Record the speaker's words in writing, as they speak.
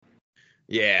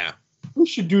Yeah. We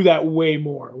should do that way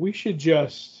more. We should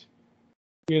just,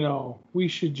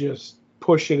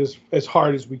 push it as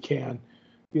hard as we can.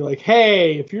 Be like,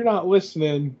 hey, if you're not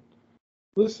listening,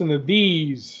 listen to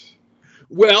these.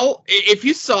 Well, if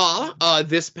you saw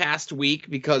this past week,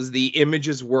 because the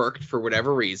images worked for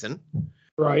whatever reason.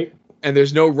 Right. And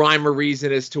there's no rhyme or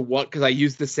reason as to what, because I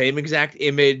use the same exact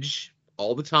image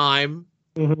all the time.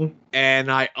 Mm-hmm.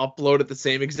 And I upload it the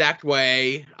same exact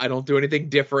way. I don't do anything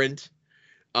different.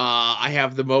 I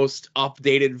have the most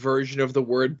updated version of the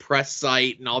WordPress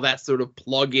site and all that sort of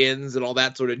plugins and all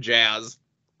that sort of jazz.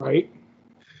 Right.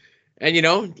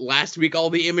 And, last week all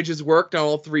the images worked on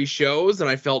all 3 shows, and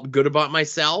I felt good about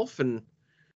myself. And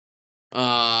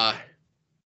that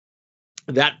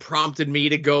prompted me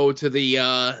to go to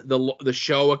the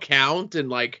show account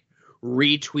and,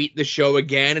 retweet the show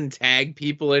again and tag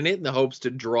people in it in the hopes to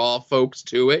draw folks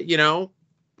to it, Well,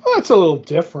 that's a little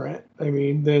different,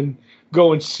 than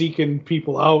going seeking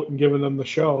people out and giving them the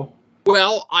show.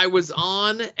 Well, I was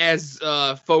on, as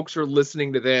folks are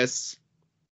listening to this,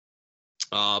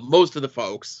 most of the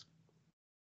folks,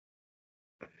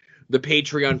 the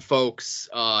Patreon folks,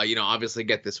 obviously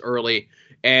get this early.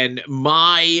 And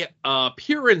my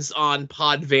appearance on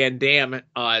Pod Van Dam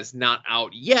is not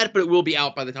out yet, but it will be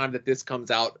out by the time that this comes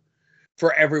out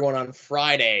for everyone on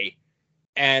Friday.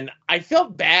 And I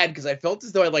felt bad because I felt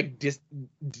as though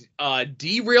I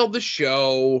derailed the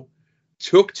show,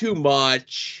 took too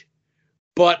much,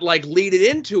 but leading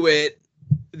into it,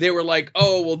 they were like,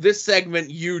 oh, well, this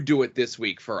segment, you do it this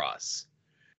week for us.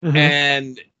 Mm-hmm.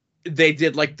 And they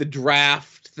did the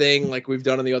draft thing like we've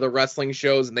done on the other wrestling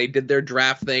shows, and they did their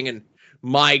draft thing, and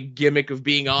my gimmick of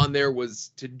being on there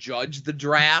was to judge the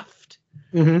draft.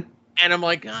 Mm-hmm. And I'm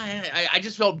like, I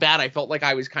just felt bad. I felt like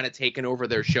I was kind of taking over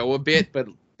their show a bit, but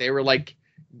they were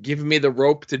giving me the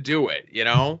rope to do it,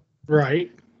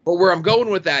 Right. But where I'm going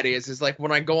with that is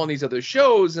when I go on these other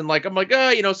shows and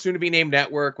I'm soon to be named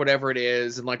network, whatever it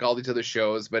is, and all these other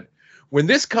shows. But when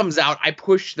this comes out, I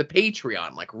push the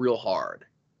Patreon real hard.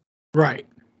 Right.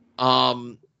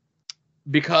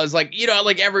 Because I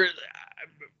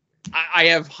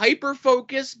have hyper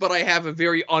focus, but I have a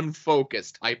very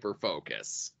unfocused hyper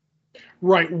focus.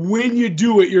 Right. When you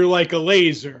do it, you're like a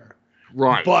laser.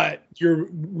 Right. But you're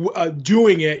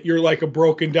doing it, you're like a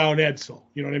broken down Edsel.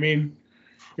 You know what I mean?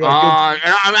 And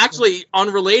I'm actually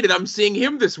unrelated. I'm seeing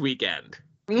him this weekend.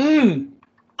 Get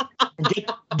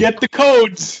the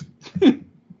codes.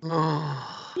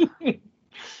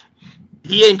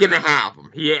 He ain't gonna have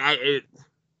them.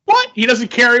 What? He doesn't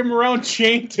carry him around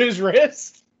chained to his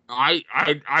wrist? I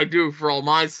do for all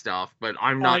my stuff, but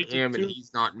I'm not him and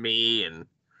he's not me and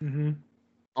mm-hmm.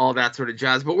 all that sort of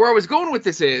jazz. But where I was going with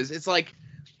this is, it's I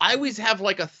always have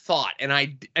a thought, an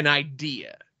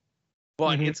idea,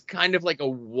 but mm-hmm. it's kind of a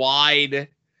wide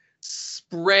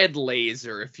spread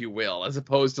laser, if you will, as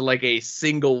opposed to a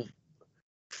single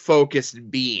focused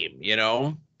beam,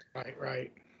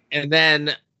 Right. And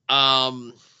then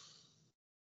I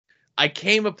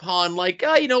came upon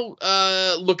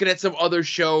looking at some other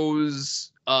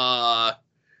shows,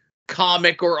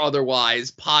 comic or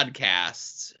otherwise,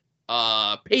 podcasts,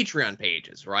 Patreon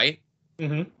pages, right?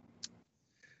 Mm-hmm.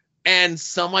 And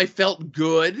some I felt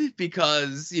good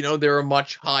because, they're a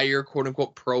much higher, quote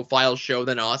unquote, profile show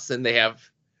than us, and they have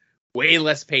way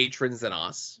less patrons than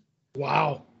us.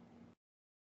 Wow.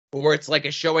 Or it's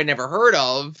a show I never heard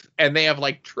of, and they have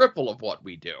triple of what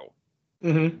we do.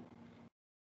 Mm-hmm.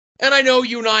 And I know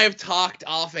you and I have talked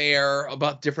off air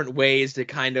about different ways to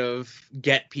kind of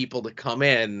get people to come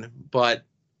in, but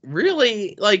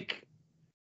really,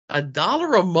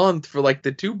 $1 a month for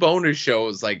the 2 bonus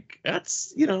shows,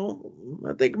 that's,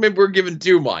 I think maybe we're giving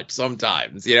too much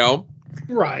sometimes,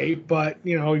 Right, but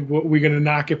we're gonna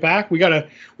knock it back. We have to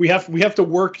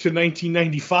work to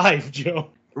 1995, Joe.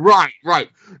 Right.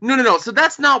 No. So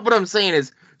that's not what I'm saying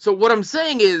is. So what I'm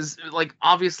saying is,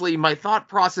 obviously my thought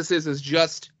process is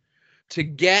just to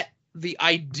get the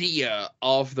idea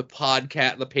of the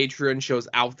podcast, the Patreon shows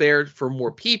out there for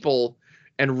more people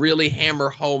and really hammer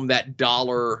home that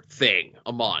 $1 thing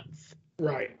a month.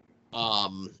 Right.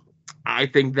 I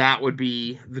think that would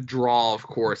be the draw, of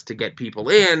course, to get people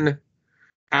in,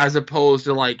 as opposed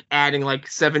to adding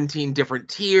 17 different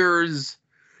tiers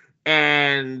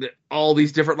and all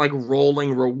these different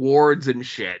rolling rewards and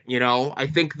shit. I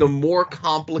think the more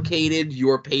complicated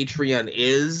your Patreon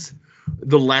is,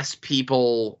 the less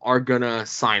people are gonna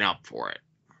sign up for it.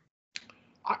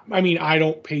 I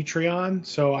don't Patreon,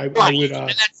 so I would.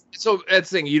 That's the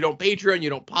thing. You don't Patreon,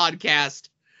 you don't podcast.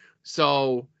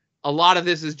 So a lot of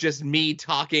this is just me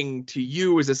talking to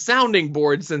you as a sounding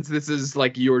board, since this is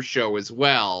your show as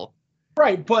well.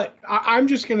 Right, but I'm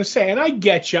just going to say, and I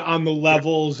get you on the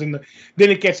levels, and then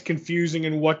it gets confusing,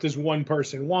 and what does one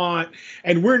person want?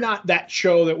 And we're not that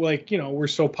show that, like, we're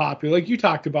so popular. Like you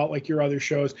talked about, like your other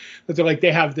shows, that they're like,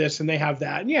 they have this and they have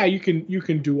that. And yeah, you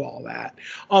can do all that.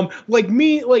 Like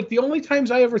me, like the only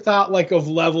times I ever thought like of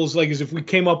levels, like, is if we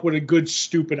came up with a good,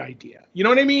 stupid idea. You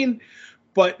know what I mean?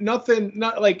 But nothing,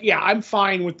 not like, yeah, I'm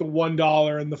fine with the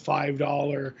 $1 and the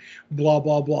 $5, blah,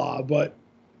 blah, blah. But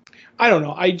I don't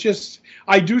know. I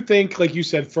do think, like you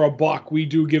said, for $1, we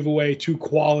do give away 2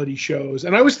 quality shows.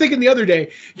 And I was thinking the other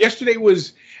day, yesterday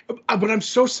was, but I'm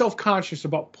so self-conscious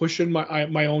about pushing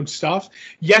my own stuff.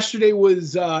 Yesterday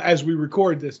was, as we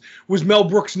record this, was Mel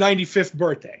Brooks' 95th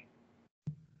birthday.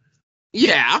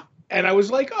 Yeah. And I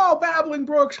was like, oh, Babbling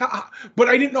Brooks. But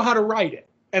I didn't know how to write it.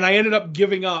 And I ended up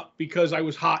giving up because I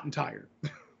was hot and tired.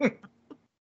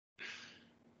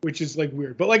 Which is like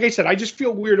weird. But like I said, I just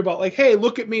feel weird about like, hey,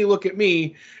 look at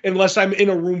me, unless I'm in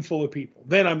a room full of people.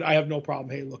 Then I have no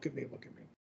problem. Hey, look at me.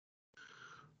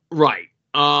 Right.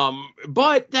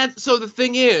 But so the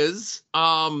thing is,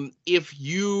 if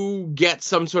you get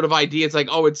some sort of idea, it's like,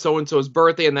 oh, it's so-and-so's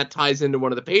birthday, and that ties into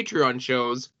one of the Patreon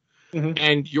shows,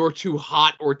 and you're too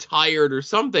hot or tired or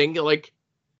something, like,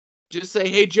 just say,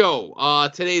 hey, Joe,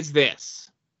 today's this.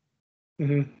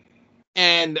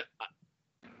 And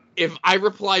if I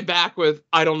reply back with,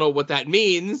 I don't know what that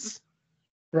means,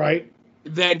 right?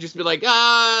 Then just be like,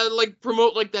 like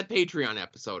promote like that Patreon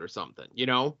episode or something,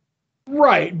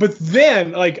 Right. But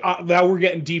then, like, now we're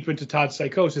getting deep into Todd's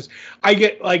psychosis.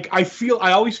 I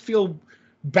always feel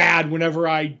bad whenever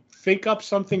I think up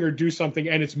something or do something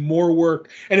and it's more work,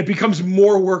 and it becomes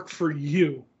more work for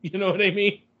you. You know what I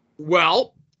mean?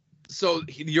 Well, so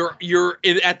you're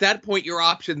at that point, your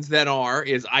options then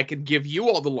is I can give you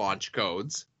all the launch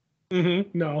codes.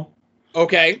 No.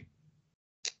 Okay.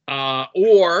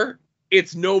 Or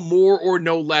it's no more or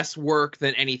no less work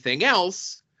than anything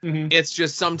else. It's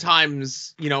just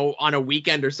sometimes, on a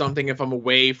weekend or something, if I'm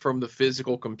away from the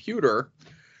physical computer,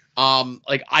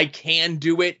 like I can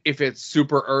do it if it's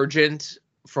super urgent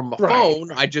from my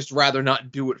phone. I'd just rather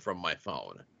not do it from my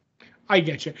phone. I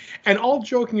get you. And all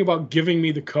joking about giving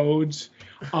me the codes,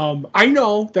 I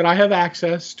know that I have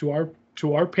access to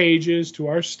our pages, to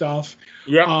our stuff.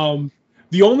 Yeah.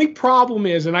 The only problem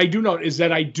is, and I do know, is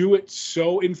that I do it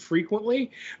so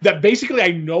infrequently that basically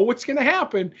I know what's going to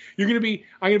happen. I'm going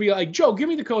to be like, Joe, give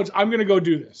me the codes. I'm going to go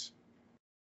do this.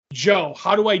 Joe,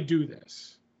 how do I do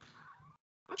this?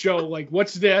 Joe, like,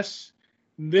 what's this?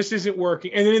 This isn't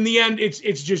working. And then in the end, it's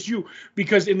just you,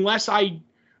 because unless I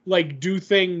like do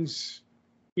things,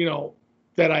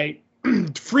 that I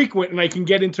frequent and I can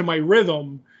get into my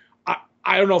rhythm,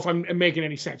 I don't know if I'm making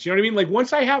any sense. You know what I mean? Like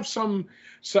once I have some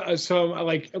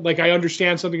like I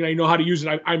understand something and I know how to use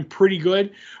it, I'm pretty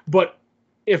good. But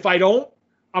if I don't,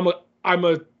 I'm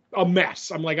a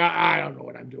mess. I'm like, I don't know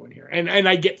what I'm doing here. And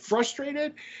I get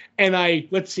frustrated and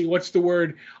let's see, what's the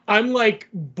word? I'm like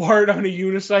Bart on a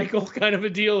unicycle kind of a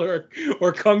deal,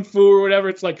 or Kung Fu or whatever.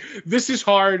 It's like, this is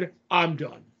hard. I'm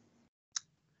done.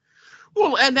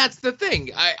 Well, and that's the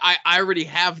thing. I already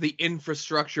have the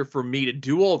infrastructure for me to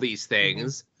do all these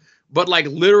things, but like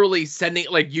literally sending,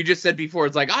 like you just said before,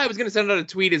 it's like I was going to send out a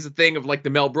tweet as a thing of like the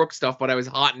Mel Brooks stuff, but I was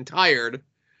hot and tired.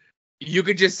 You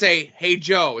could just say, hey,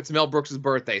 Joe, it's Mel Brooks'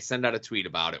 birthday. Send out a tweet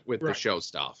about it with the show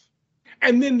stuff.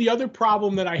 And then the other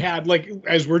problem that I had, like,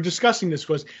 as we're discussing this,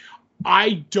 was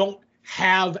I don't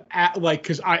have,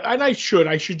 because I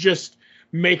should just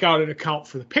make out an account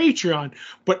for the Patreon,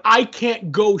 but I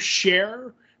can't go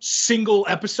share single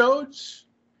episodes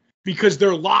because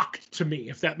they're locked to me,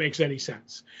 if that makes any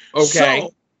sense. Okay.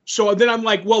 So then I'm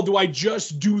like, well, do I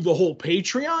just do the whole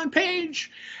Patreon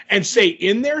page and say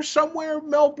in there somewhere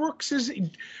Mel Brooks is? Do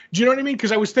you know what I mean?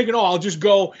 Because I was thinking, I'll just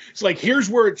go. It's like, here's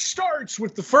where it starts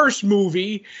with the first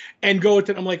movie and go with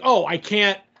it. I'm like, I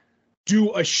can't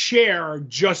do a share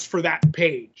just for that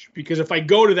page, because if I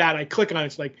go to that, I click on it,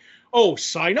 it's like,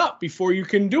 sign up before you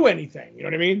can do anything. You know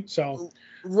what I mean? So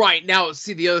right now,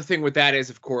 see, the other thing with that is,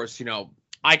 of course,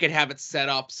 I could have it set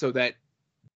up so that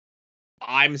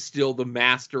I'm still the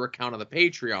master account of the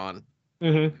Patreon.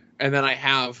 And then I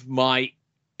have my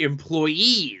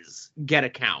employees get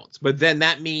accounts. But then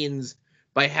that means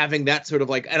by having that sort of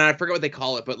like, and I forget what they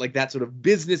call it, but like that sort of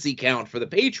business account for the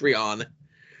Patreon,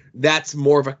 that's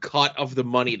more of a cut of the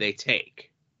money they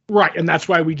take. Right. And that's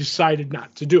why we decided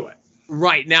not to do it.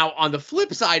 Right. Now, on the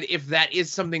flip side, if that is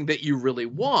something that you really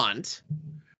want,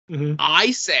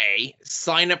 I say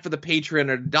sign up for the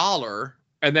Patreon at $1.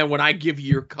 And then when I give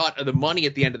you your cut of the money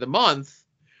at the end of the month,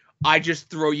 I just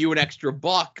throw you an extra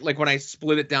 $1. Like when I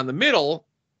split it down the middle,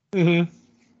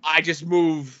 I just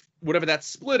move whatever that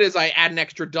split is, I add an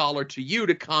extra $1 to you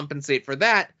to compensate for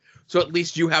that. So at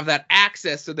least you have that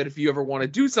access so that if you ever want to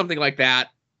do something like that.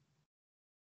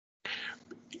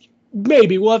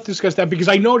 Maybe we'll have to discuss that, because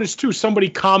I noticed too, somebody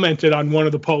commented on one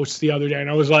of the posts the other day and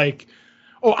I was like,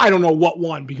 oh, I don't know what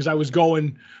one, because I was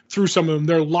going through some of them.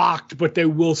 They're locked, but they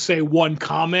will say one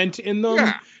comment in them.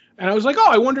 Yeah. And I was like,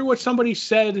 oh, I wonder what somebody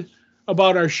said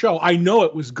about our show. I know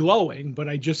it was glowing, but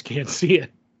I just can't see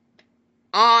it.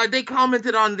 They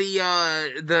commented on the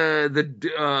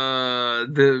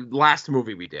last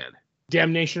movie we did.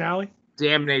 Damnation Alley?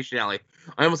 Damnation Alley.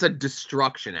 I almost said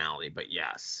Destruction Alley, but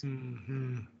yes.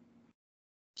 Mm-hmm.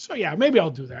 So yeah, maybe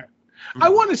I'll do that. Mm-hmm. I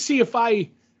want to see if I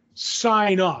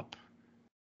sign up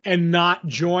and not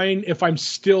join, if I'm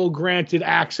still granted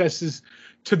accesses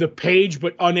to the page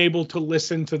but unable to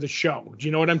listen to the show. Do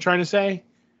you know what I'm trying to say?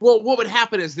 Well, what would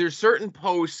happen is there's certain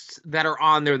posts that are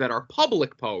on there that are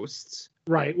public posts.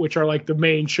 Right, which are like the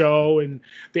main show and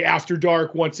the After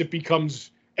Dark once it becomes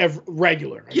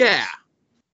regular. I guess.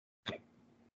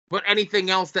 But anything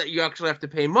else that you actually have to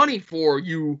pay money for,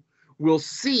 you will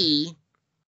see,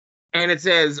 and it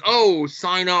says, oh,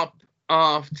 sign up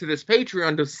to this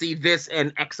Patreon to see this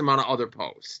and X amount of other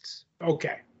posts.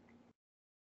 Okay.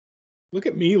 Look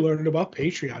at me learning about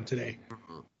Patreon today,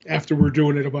 after we're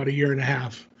doing it about a year and a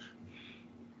half.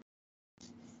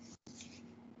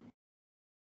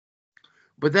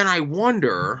 But then I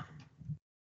wonder,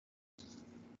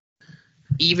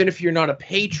 even if you're not a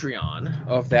Patreon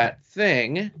of that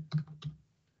thing,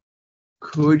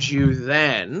 could you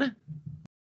then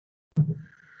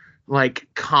like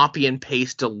copy and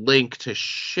paste a link to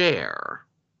share?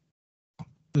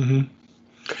 Mm-hmm.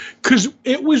 Because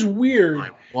it was weird.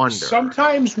 I wonder.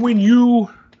 Sometimes when you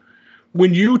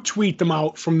tweet them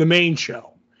out from the main show,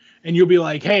 and you'll be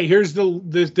like, "Hey, here's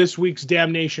this week's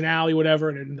Damnation Alley, whatever,"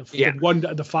 and the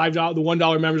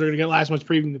 $1 members are going to get last month's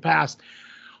preview in the past.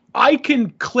 I can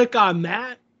click on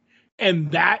that, and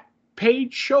that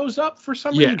page shows up for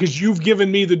some reason because you've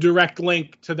given me the direct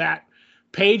link to that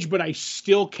page, but I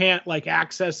still can't like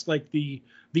access like the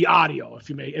audio if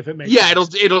it makes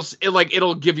sense.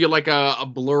 It'll give you like a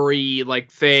blurry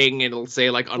like thing, and it'll say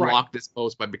like unlock this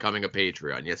post by becoming a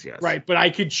Patreon. Yes. Right, but I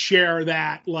could share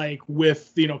that like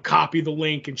with copy the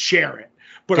link and share it.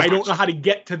 But I don't know how to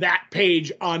get to that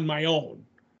page on my own,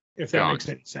 if that makes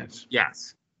any sense.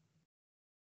 Yes.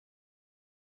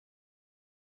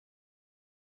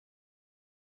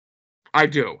 I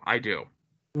do.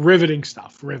 Riveting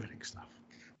stuff.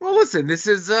 Well, listen, this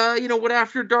is, what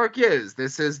After Dark is.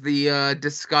 This is the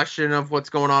discussion of what's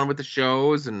going on with the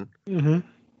shows and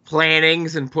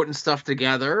plannings and putting stuff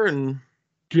together. And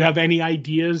do you have any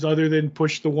ideas other than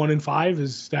push the 1 and 5?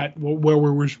 Is that where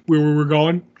we're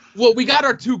going? Well, we got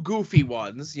our two goofy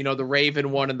ones, the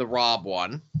Raven one and the Rob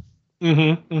one.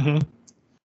 Mm-hmm.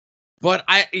 But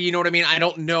you know what I mean? I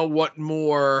don't know what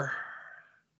more.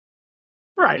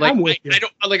 Right, like, I'm with you. I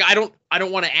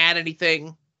don't want to add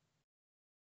anything.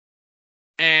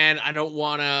 And I don't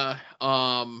want to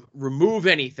remove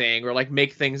anything or like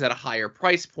make things at a higher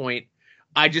price point.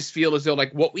 I just feel as though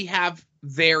like what we have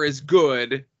there is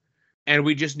good, and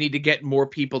we just need to get more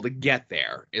people to get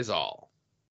there is all.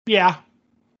 Yeah,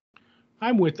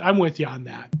 I'm with you on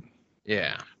that.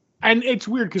 Yeah, and it's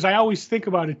weird because I always think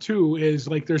about it too. Is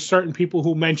like there's certain people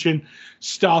who mention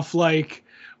stuff like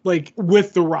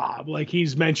with the Rob, like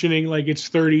he's mentioning like it's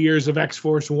 30 years of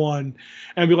X-Force 1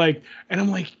 and I'm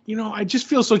like, I just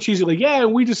feel so cheesy. Like, yeah,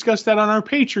 we discussed that on our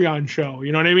Patreon show.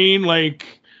 You know what I mean? Like,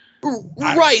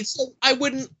 right. So I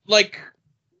wouldn't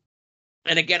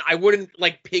and again, I wouldn't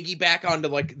like piggyback onto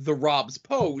like the Rob's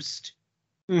post.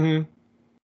 Mm-hmm.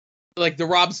 Like the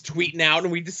Rob's tweeting out,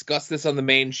 and we discussed this on the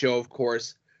main show, of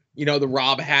course. The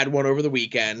Rob had one over the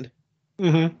weekend.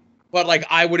 Mm-hmm. But, like,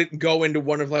 I wouldn't go into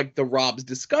one of, like, the Rob's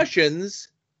discussions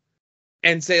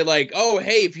and say, like, oh,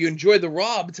 hey, if you enjoy the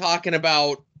Rob talking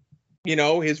about,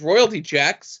 his royalty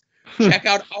checks, check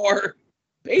out our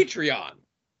Patreon.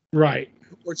 Right.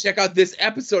 Or check out this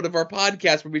episode of our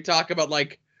podcast where we talk about,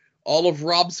 like, all of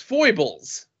Rob's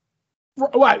foibles.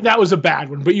 Well, that was a bad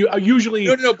one, but you usually...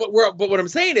 No, but what I'm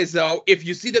saying is, though, if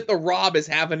you see that the Rob is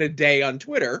having a day on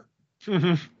Twitter...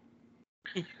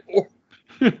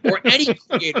 or any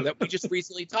creator that we just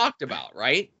recently talked about,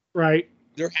 right? Right.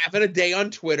 They're having a day on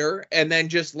Twitter, and then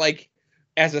just like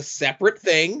as a separate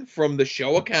thing from the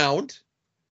show account,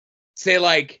 say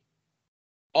like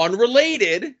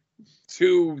unrelated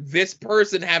to this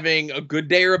person having a good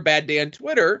day or a bad day on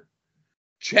Twitter,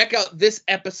 check out this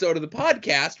episode of the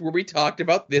podcast where we talked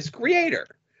about this creator.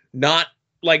 Not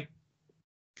like,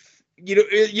 you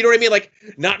know what I mean? Like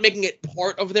not making it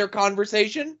part of their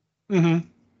conversation. Mm-hmm.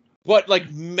 but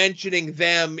like mentioning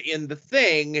them in the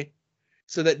thing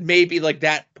so that maybe like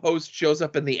that post shows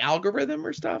up in the algorithm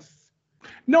or stuff.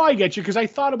 No, I get you, because I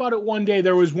thought about it one day.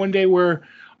 There was one day where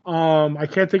I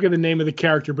can't think of the name of the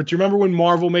character, but do you remember when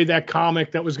Marvel made that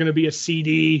comic that was going to be a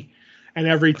CD and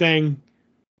everything?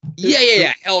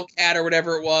 Yeah. Hellcat or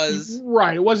whatever it was.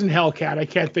 Right. It wasn't Hellcat. I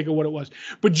can't think of what it was.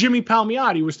 But Jimmy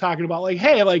Palmiotti was talking about like,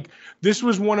 hey, like this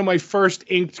was one of my first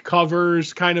inked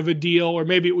covers kind of a deal, or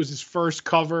maybe it was his first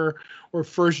cover or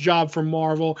first job for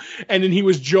Marvel. And then he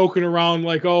was joking around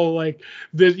like, oh, like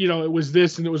this, it was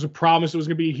this and it was a promise it was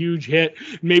going to be a huge hit.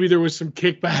 Maybe there was some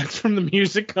kickbacks from the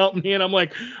music company. And I'm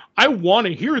like, I want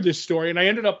to hear this story. And I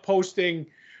ended up posting,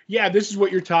 yeah, this is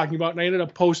what you're talking about. And I ended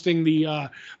up posting the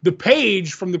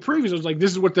page from the previous. I was like,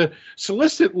 this is what the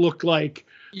solicit looked like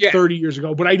 30 years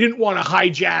ago. But I didn't want to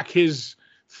hijack his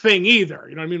thing either.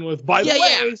 You know what I mean? With by the way.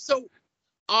 Yeah. So,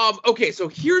 okay. So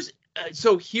here's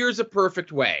a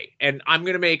perfect way. And I'm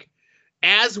going to make,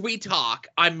 as we talk,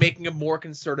 I'm making a more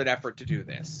concerted effort to do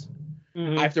this.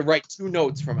 Mm-hmm. I have to write 2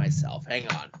 notes for myself. Hang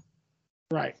on.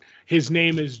 Right. His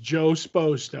name is Joe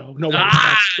Sposto. No,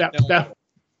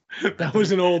 that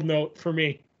was an old note for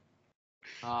me.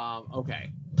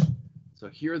 Okay. So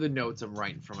here are the notes I'm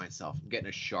writing for myself. I'm getting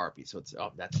a Sharpie. So I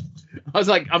was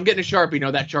like, I'm getting a Sharpie.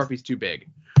 No, that Sharpie's too big.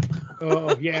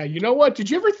 Oh, yeah. You know what? Did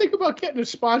you ever think about getting a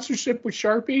sponsorship with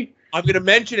Sharpie? I'm going to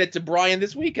mention it to Brian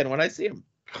this weekend when I see him.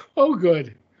 Oh,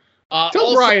 good.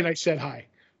 Tell Brian I said hi.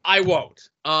 I won't.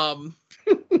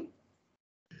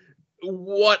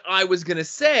 What I was going to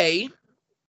say,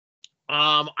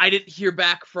 I didn't hear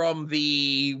back from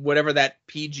the whatever that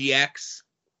PGX.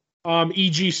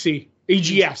 EGS.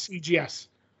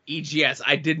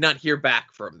 I did not hear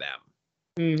back from them.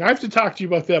 I have to talk to you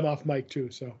about them off mic too.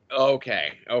 So.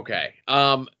 Okay.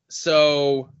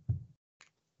 So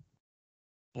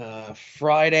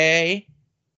Friday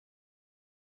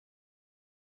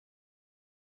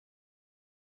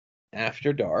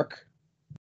after dark.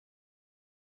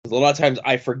 A lot of times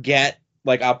I forget.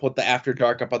 Like, I'll put the After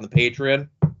Dark up on the Patreon,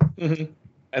 and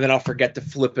then I'll forget to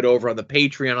flip it over on the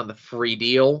Patreon on the free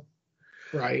deal.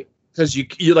 Right. Because you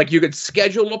could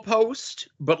schedule a post,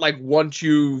 but, like, once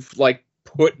you've, like,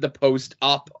 put the post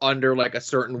up under, like, a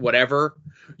certain whatever,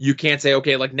 you can't say,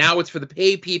 okay, like, now it's for the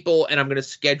pay people, and I'm going to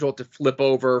schedule it to flip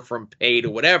over from pay to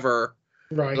whatever.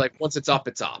 Right. Like, once it's up,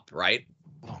 right?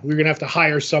 We're going to have to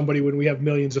hire somebody when we have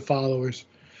millions of followers.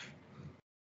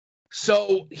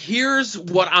 So here's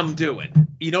what I'm doing.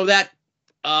 You know that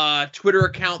Twitter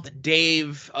account that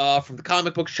Dave from the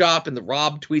comic book shop and the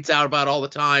Rob tweets out about all the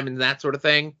time and that sort of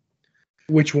thing?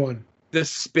 Which one? The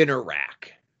Spinner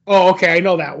Rack. Oh, okay. I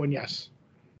know that one, yes.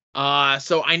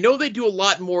 So I know they do a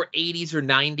lot more 80s or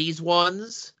 90s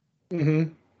ones.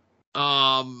 Mm-hmm.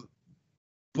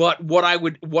 But what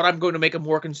I'm going to make a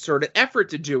more concerted effort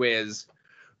to do is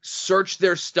search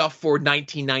their stuff for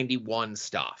 1991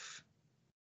 stuff.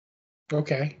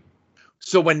 Okay.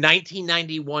 So when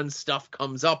 1991 stuff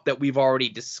comes up that we've already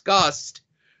discussed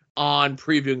on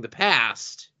Previewing the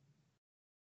Past,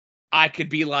 I could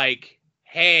be like,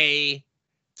 hey,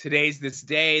 today's this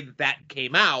day that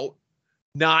came out,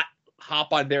 not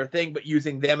hop on their thing, but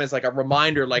using them as like a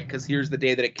reminder, like, because here's the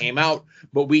day that it came out,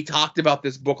 but we talked about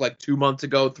this book like 2 months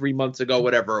ago, 3 months ago,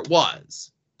 whatever it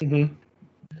was. Mm-hmm.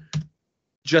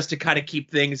 Just to kind of keep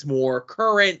things more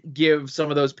current, give some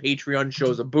of those Patreon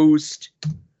shows a boost,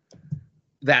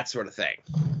 that sort of thing.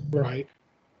 Right.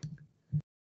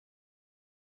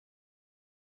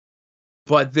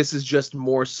 But this is just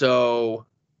more so.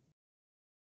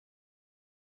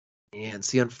 And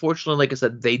see, unfortunately, like I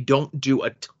said, they don't do a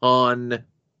ton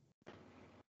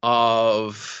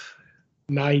of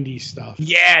 90s stuff.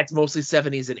 Yeah, it's mostly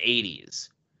 70s and 80s.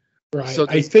 Right. So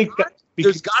I think that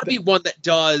there's got to be one that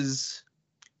does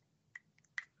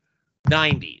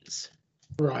 90s.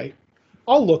 Right.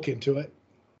 I'll look into it.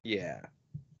 Yeah.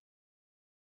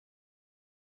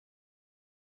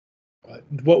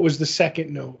 What was the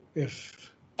second note?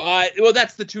 Well,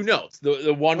 that's the 2 notes.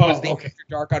 The one was okay. After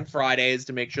Dark on Fridays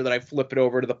to make sure that I flip it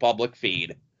over to the public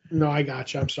feed. No, I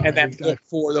got you. I'm sorry. And then look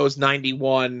for those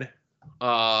 91,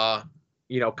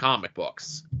 comic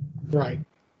books. Right.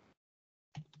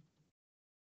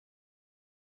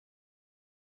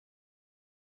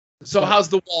 So how's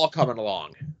the wall coming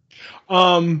along?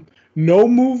 No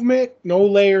movement, no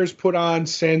layers put on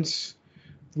since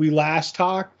we last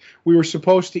talked. We were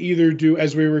supposed to either do,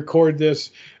 as we record this,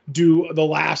 do the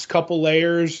last couple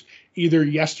layers either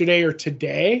yesterday or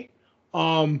today.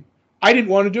 I didn't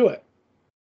want to do it.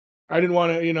 I didn't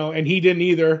want to, and he didn't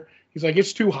either. He's like,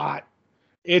 it's too hot.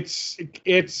 It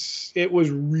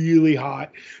was really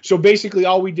hot. So basically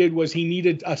all we did was he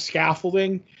needed a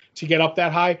scaffolding to get up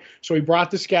that high. So he brought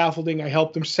the scaffolding. I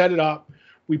helped him set it up.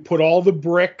 We put all the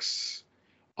bricks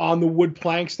on the wood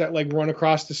planks that like run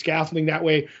across the scaffolding. That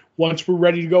way, once we're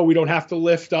ready to go, we don't have to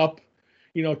lift up,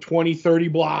 20, 30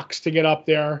 blocks to get up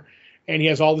there. And he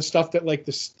has all the stuff that like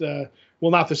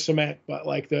well, not the cement, but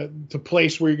like the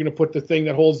place where you're going to put the thing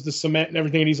that holds the cement and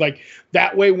everything. And he's like,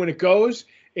 that way when it goes,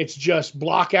 it's just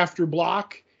block after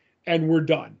block and we're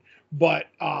done. But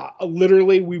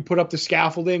literally we put up the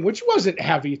scaffolding, which wasn't a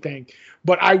heavy thing,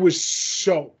 but I was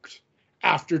soaked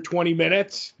after 20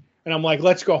 minutes. And I'm like,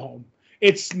 let's go home.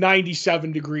 It's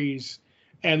 97 degrees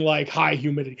and like high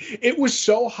humidity. It was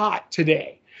so hot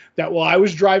today that while I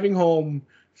was driving home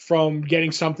from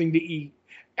getting something to eat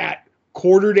at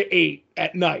 7:45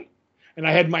 at night, and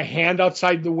I had my hand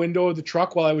outside the window of the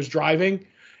truck while I was driving,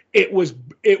 it was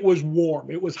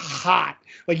warm. It was hot.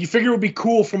 Like you figure it would be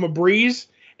cool from a breeze.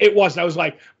 It wasn't. I was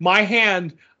like, my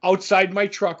hand outside my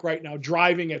truck right now,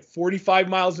 driving at 45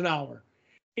 miles an hour,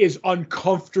 is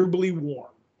uncomfortably warm.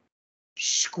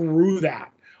 Screw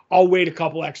that. I'll wait a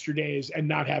couple extra days and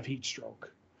not have heat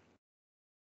stroke.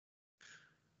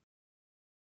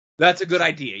 That's a good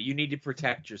idea. You need to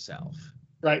protect yourself.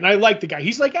 Right. And I like the guy.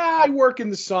 He's like, I work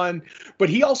in the sun, but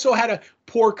he also had to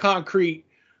pour concrete.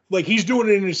 Like he's doing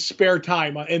it in his spare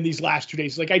time in these last 2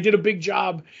 days. Like I did a big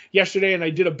job yesterday and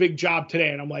I did a big job today.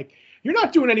 And I'm like, you're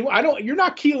not doing any, you're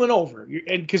not keeling over.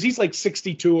 And cause he's like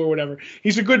 62 or whatever.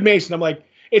 He's a good mason. I'm like,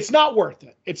 it's not worth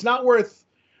it. It's not worth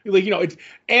like,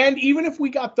 and even if we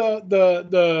got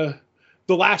the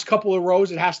last couple of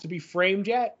rows, it has to be framed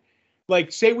yet.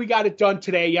 Like say we got it done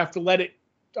today. You have to let it,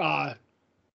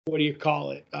 what do you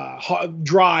call it?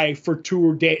 Dry for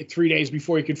 3 days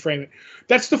before you can frame it.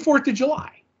 That's the 4th of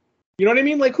July. You know what I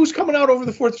mean? Like who's coming out over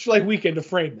the 4th of July weekend to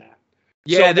frame that?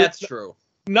 Yeah, so that's true.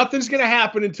 Nothing's going to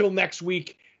happen until next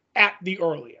week at the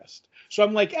earliest. So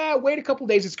I'm like, wait a couple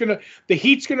days. The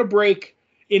heat's going to break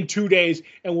in 2 days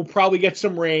and we'll probably get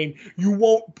some rain. You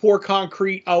won't pour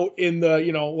concrete out in the,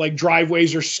 like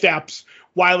driveways or steps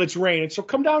while it's raining. So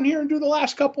come down here and do the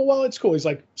last couple while it's cool. He's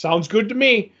like, sounds good to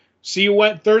me. See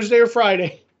you Thursday or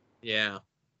Friday. Yeah.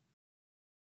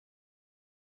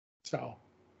 So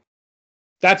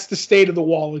that's the state of the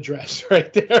wall address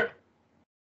right there.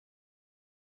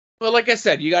 Well, like I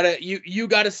said, you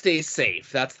gotta stay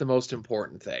safe. That's the most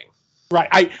important thing.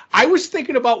 Right. I was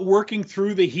thinking about working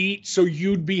through the heat so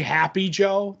you'd be happy,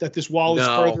 Joe, that this wall is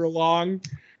further along.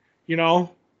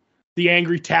 The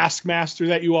angry taskmaster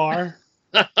that you are.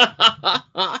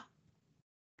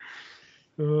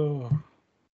 Oh.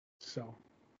 So,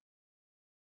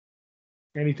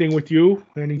 anything with you?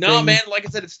 Anything? No, man. Like I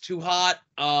said, it's too hot.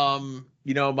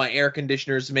 My air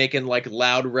conditioner's making like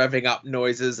loud revving up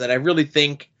noises, and I really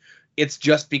think it's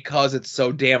just because it's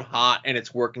so damn hot and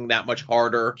it's working that much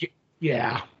harder.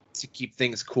 Yeah. To keep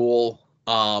things cool.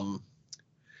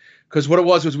 Because what it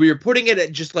was we were putting it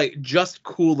at just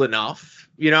cool enough,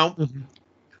 Mm-hmm.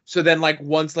 So then like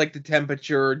once like the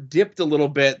temperature dipped a little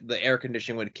bit, the air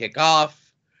conditioning would kick off.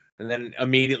 And then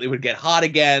immediately would get hot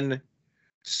again.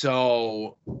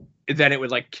 So then it would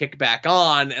like kick back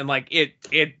on. And like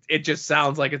it just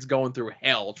sounds like it's going through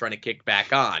hell trying to kick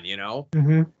back on,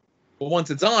 Mm-hmm. But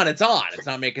once it's on, it's on. It's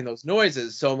not making those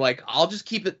noises. So I'm like, I'll just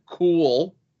keep it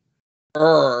cooler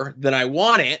than I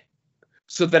want it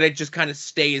so that it just kind of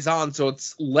stays on. So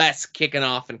it's less kicking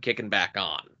off and kicking back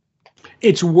on.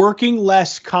 It's working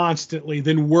less constantly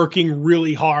than working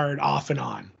really hard off and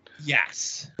on.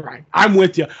 Yes. Right. I'm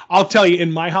with you. I'll tell you,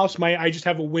 in my house, I just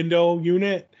have a window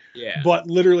unit. Yeah. But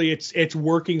literally it's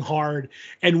working hard.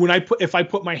 And if I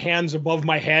put my hands above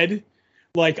my head,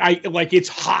 it's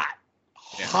hot.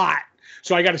 Yeah. Hot.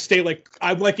 So I got to stay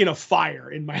I'm like in a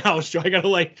fire in my house. So I got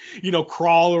to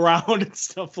crawl around and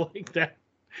stuff like that.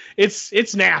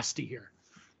 It's nasty here.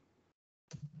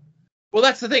 Well,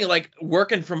 that's the thing. Like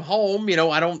working from home,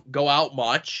 I don't go out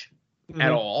much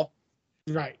at all.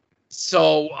 Right.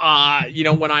 So,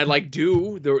 when I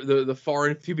do the far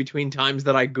and few between times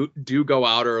that I do go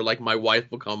out, or like my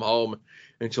wife will come home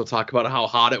and she'll talk about how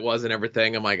hot it was and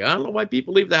everything. I'm like, I don't know why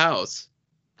people leave the house.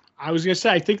 I was going to say,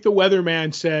 I think the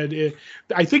weatherman said,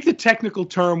 I think the technical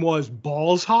term was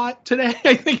balls hot today.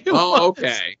 I think it was. Oh,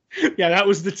 okay. Yeah, that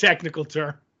was the technical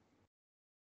term.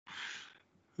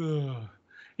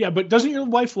 Yeah, but doesn't your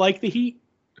wife like the heat?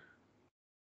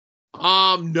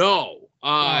 No.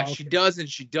 Okay. She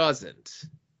doesn't.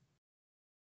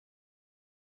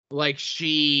 Like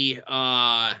she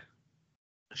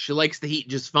likes the heat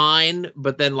just fine,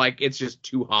 but then like it's just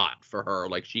too hot for her.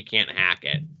 Like she can't hack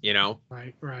it,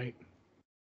 Right.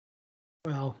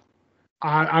 Well,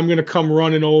 I'm gonna come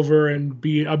running over and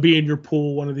be in your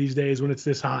pool one of these days when it's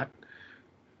this hot.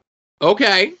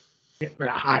 Okay.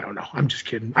 I don't know. I'm just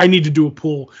kidding. I need to do a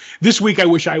pool this week. I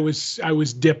wish I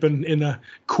was dipping in a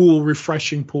cool,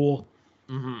 refreshing pool.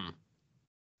 Mm-hmm.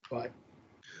 But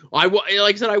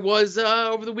like I said, I was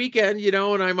over the weekend,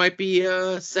 and I might be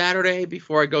Saturday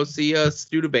before I go see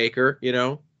Studebaker,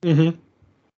 Mm-hmm.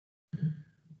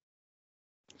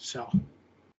 So,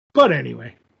 but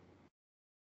anyway.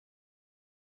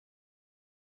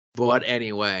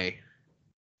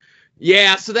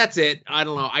 Yeah, so that's it. I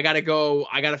don't know. I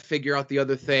gotta figure out the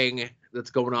other thing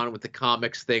that's going on with the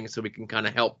comics thing so we can kind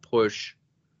of help push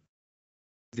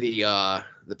the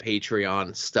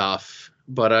Patreon stuff.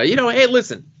 But hey,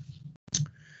 listen.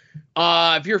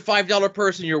 If you're a $5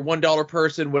 person, you're a $1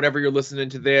 person, whatever you're listening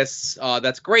to this,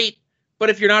 that's great. But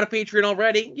if you're not a Patreon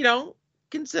already,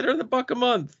 consider the $1 a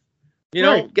month.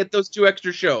 Right. Get those 2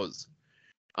 extra shows.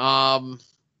 That's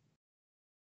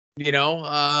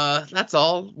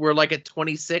all. We're like at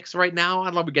 26 right now. I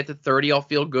don't know. We get to 30, I'll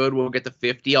feel good. We'll get to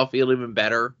 50, I'll feel even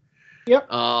better. Yep.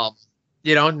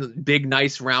 Big,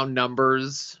 nice round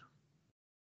numbers.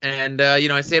 And,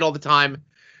 I say it all the time.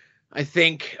 I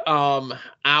think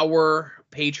our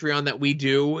Patreon that we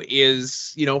do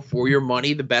is, for your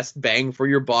money, the best bang for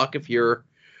your buck. If you're a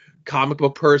comic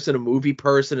book person, a movie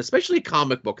person, especially a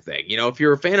comic book thing. If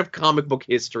you're a fan of comic book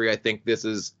history, I think this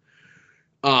is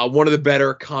one of the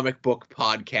better comic book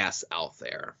podcasts out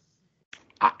there.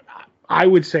 I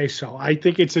would say so. I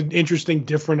think it's an interesting,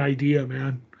 different idea,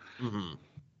 man. Mm-hmm.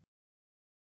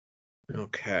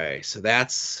 Okay, so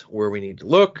that's where we need to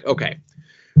look. Okay.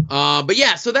 But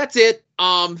yeah, so that's it.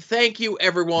 Thank you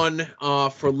everyone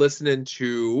for listening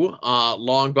to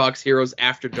Longbox Heroes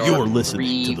After Dark. You're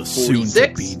listening to the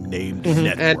soon-to-be named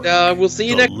network, and we'll see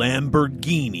you next.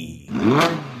 Lamborghini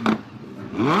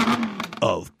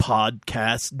of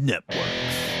Podcast Network.